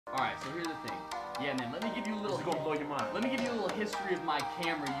Alright, so here's the thing. Yeah, man, let me give you a little... This is gonna blow your mind. Let me give you a little history of my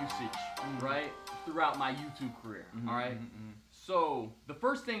camera usage, right? Throughout my YouTube career, alright? So, the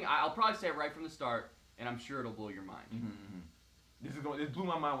first thing, I'll probably say it right from the start, and I'm sure it'll blow your mind. This blew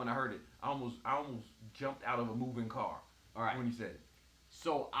my mind when I heard it. I almost jumped out of a moving car. Alright. When he said it.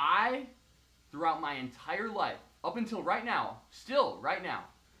 So throughout my entire life, up until right now, still right now,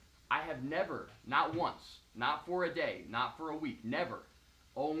 I have never, not once, not for a day, not for a week, never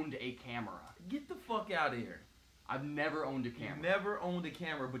owned a camera. Get the fuck out of here. I've never owned a camera. You never owned a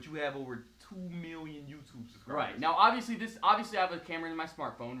camera, but you have over 2 million YouTube subscribers. Right. Now, obviously I have a camera in my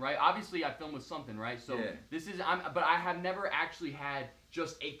smartphone, right? Obviously, I film with something, right? So yeah. But I have never actually had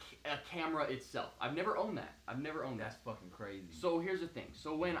just a camera itself. I've never owned that. I've never owned That's that. fucking crazy. So here's the thing.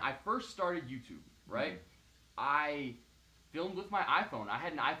 So when I first started YouTube, right, I filmed with my iPhone. I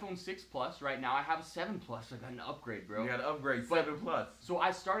had an iPhone 6 Plus. Right now I have a 7 Plus. I got an upgrade, bro. You got to upgrade 7 Plus. So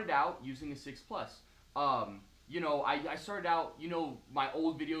I started out using a 6 Plus. You know, I started out, you know, my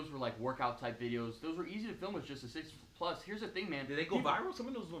old videos were like workout type videos. Those were easy to film with just a 6 Plus. Here's the thing, man. Did they go viral? Some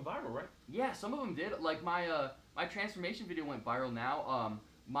of those went viral, right? Yeah, some of them did. Like my transformation video went viral now.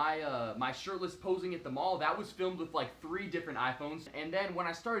 My shirtless posing at the mall, that was filmed with like 3 different iPhones. And then when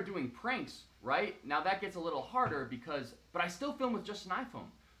I started doing pranks, right? Now that gets a little harder but I still film with just an iPhone,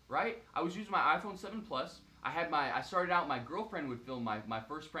 right? I was using my iPhone 7 Plus. I started out, my girlfriend would film my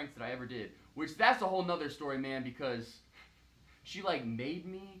first pranks that I ever did, which that's a whole nother story, man, because she like made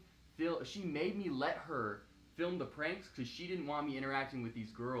me let her film the pranks because she didn't want me interacting with these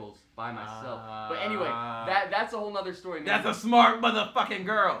girls by myself. But anyway, that's a whole nother story, man. That's a smart motherfucking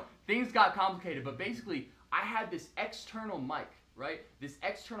girl. Things got complicated, but basically, I had this external mic, right? This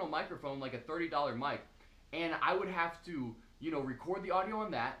external microphone, like a $30 mic, and I would have to, you know, record the audio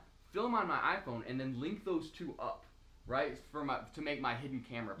on that, film on my iPhone, and then link those two up, right, to make my hidden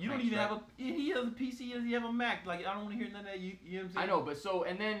camera. You pranks, don't even right? have he has a PC, does he have a Mac? Like, I don't want to hear none of that. You know what I'm saying? I know, but so,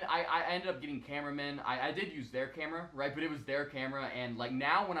 and then I ended up getting cameramen. I did use their camera, right, but it was their camera, and like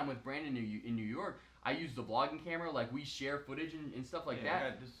now when I'm with Brandon in New York, I use the vlogging camera. Like we share footage and stuff like that.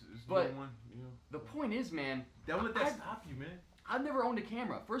 Yeah, this but one, you know. the point is, man, Don't let that stop you, man. I've never owned a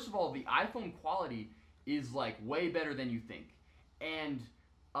camera. First of all, the iPhone quality is like way better than you think, and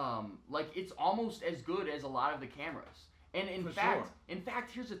like it's almost as good as a lot of the cameras. And in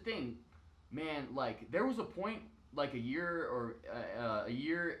fact, here's the thing, man. Like there was a point, like a year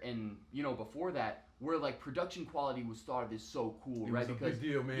and you know before that, where like production quality was thought of as so cool, right? Because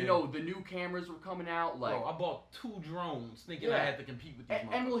big deal, man. You know the new cameras were coming out. Like, bro, I bought 2 drones thinking I had to compete with these.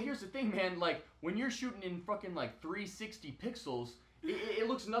 And well, here's the thing, man. Like when you're shooting in fucking like 360 pixels. It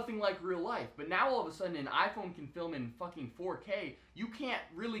looks nothing like real life, but now all of a sudden an iPhone can film in fucking 4K. You can't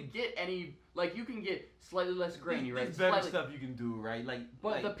really get any, like you can get slightly less grainy, right? There's better stuff you can do, right?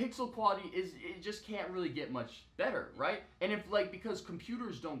 But the pixel quality it just can't really get much better, right? And if like because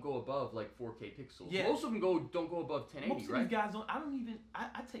computers don't go above like 4K pixels, most of them don't go above 1080, most of right? these guys don't.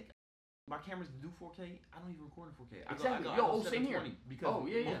 I take my cameras to do 4K. I don't even record in 4K. Exactly. I go Same here. Because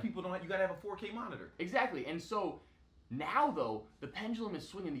most people don't. You gotta have a 4K monitor. Exactly, and so. Now, though, the pendulum is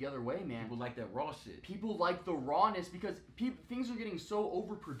swinging the other way, man. People like that raw shit. People like the rawness because things are getting so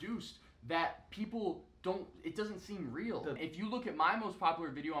overproduced that people don't, it doesn't seem real. If you look at my most popular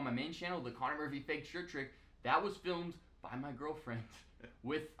video on my main channel, the Connor Murphy Fake Shirt Trick, that was filmed by my girlfriend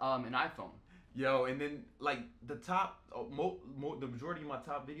with an iPhone. Yo, and then like the top, the majority of my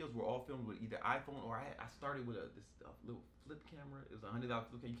top videos were all filmed with either iPhone or I started with this little flip camera. It was $100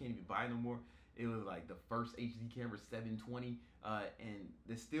 flip camera. You can't even buy no more. It was like the first HD camera, 720, and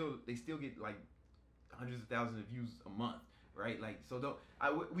they still get like hundreds of thousands of views a month, right? Like, so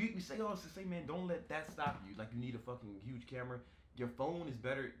we say all this to say, man, don't let that stop you. Like, you need a fucking huge camera. Your phone is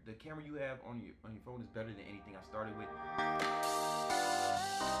better. The camera you have on your phone is better than anything I started with.